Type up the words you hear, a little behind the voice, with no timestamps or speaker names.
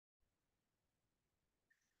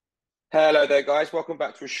Hello there, guys. Welcome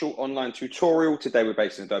back to a short online tutorial. Today we're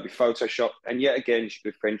based in Adobe Photoshop, and yet again, it's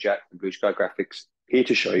your good friend Jack from Blue Sky Graphics here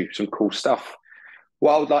to show you some cool stuff.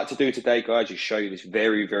 What I would like to do today, guys, is show you this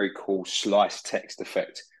very, very cool slice text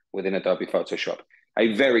effect within Adobe Photoshop.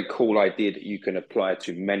 A very cool idea that you can apply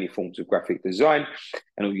to many forms of graphic design.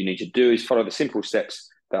 And all you need to do is follow the simple steps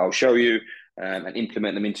that I'll show you and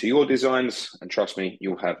implement them into your designs. And trust me,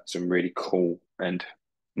 you'll have some really cool and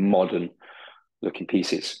modern looking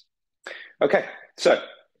pieces. Okay, so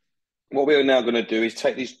what we're now going to do is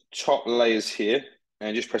take these top layers here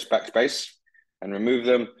and just press backspace and remove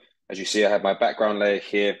them. As you see, I have my background layer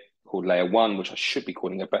here called layer 1, which I should be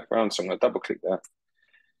calling a background. So I'm going to double click that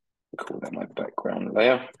and call that my background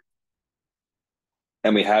layer.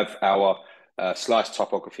 And we have our slice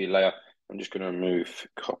topography layer. I'm just going to remove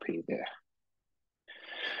copy there.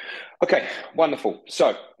 Okay, wonderful.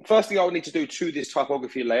 So first thing I would need to do to this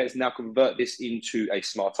typography layer is now convert this into a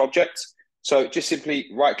smart object. So just simply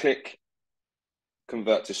right click,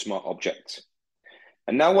 convert to smart object.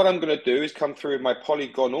 And now what I'm going to do is come through with my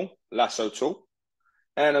polygonal lasso tool.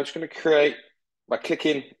 And I'm just going to create by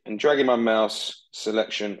clicking and dragging my mouse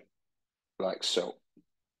selection like so.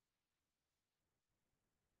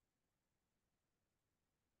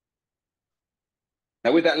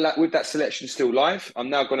 Now with that selection still live, I'm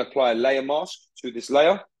now going to apply a layer mask to this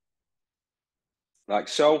layer like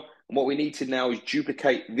so. And what we need to now is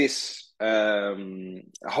duplicate this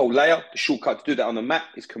whole layer. The shortcut to do that on the Mac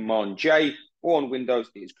is Command J, or on Windows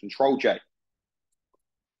it is Control J.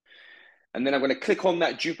 And then I'm going to click on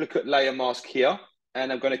that duplicate layer mask here,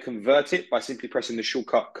 and I'm going to convert it by simply pressing the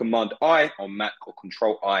shortcut Command I on Mac or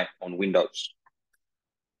Control I on Windows.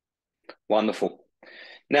 Wonderful.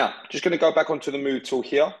 Now, just going to go back onto the Move tool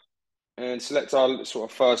here and select our sort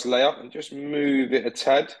of first layer and just move it a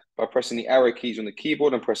tad by pressing the arrow keys on the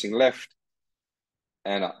keyboard and pressing left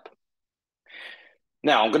and up.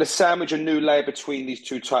 Now, I'm going to sandwich a new layer between these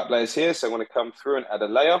two type layers here. So I'm going to come through and add a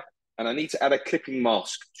layer. And I need to add a clipping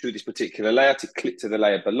mask to this particular layer to clip to the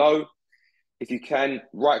layer below. If you can,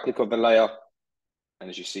 right click on the layer. And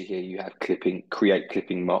as you see here, you have create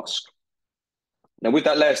clipping mask. Now with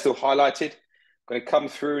that layer still highlighted, I'm going to come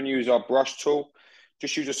through and use our brush tool.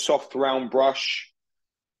 Just use a soft round brush.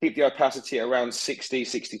 Keep the opacity around 60,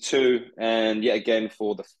 62. And yet again,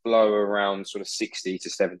 for the flow around sort of 60 to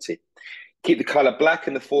 70. Keep the color black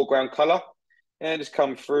in the foreground color. And just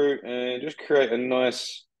come through and just create a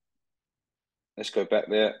nice, let's go back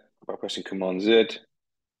there by pressing Command Z.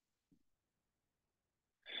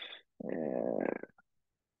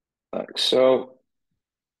 Like so.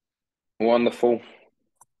 Wonderful.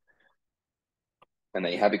 And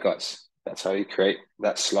there you have it, guys. That's how you create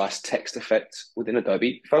that slice text effect within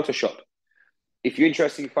Adobe Photoshop. If you're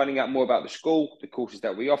interested in finding out more about the school, the courses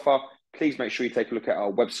that we offer, please make sure you take a look at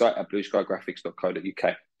our website at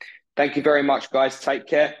blueskygraphics.co.uk. Thank you very much, guys. Take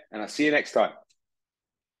care, and I'll see you next time.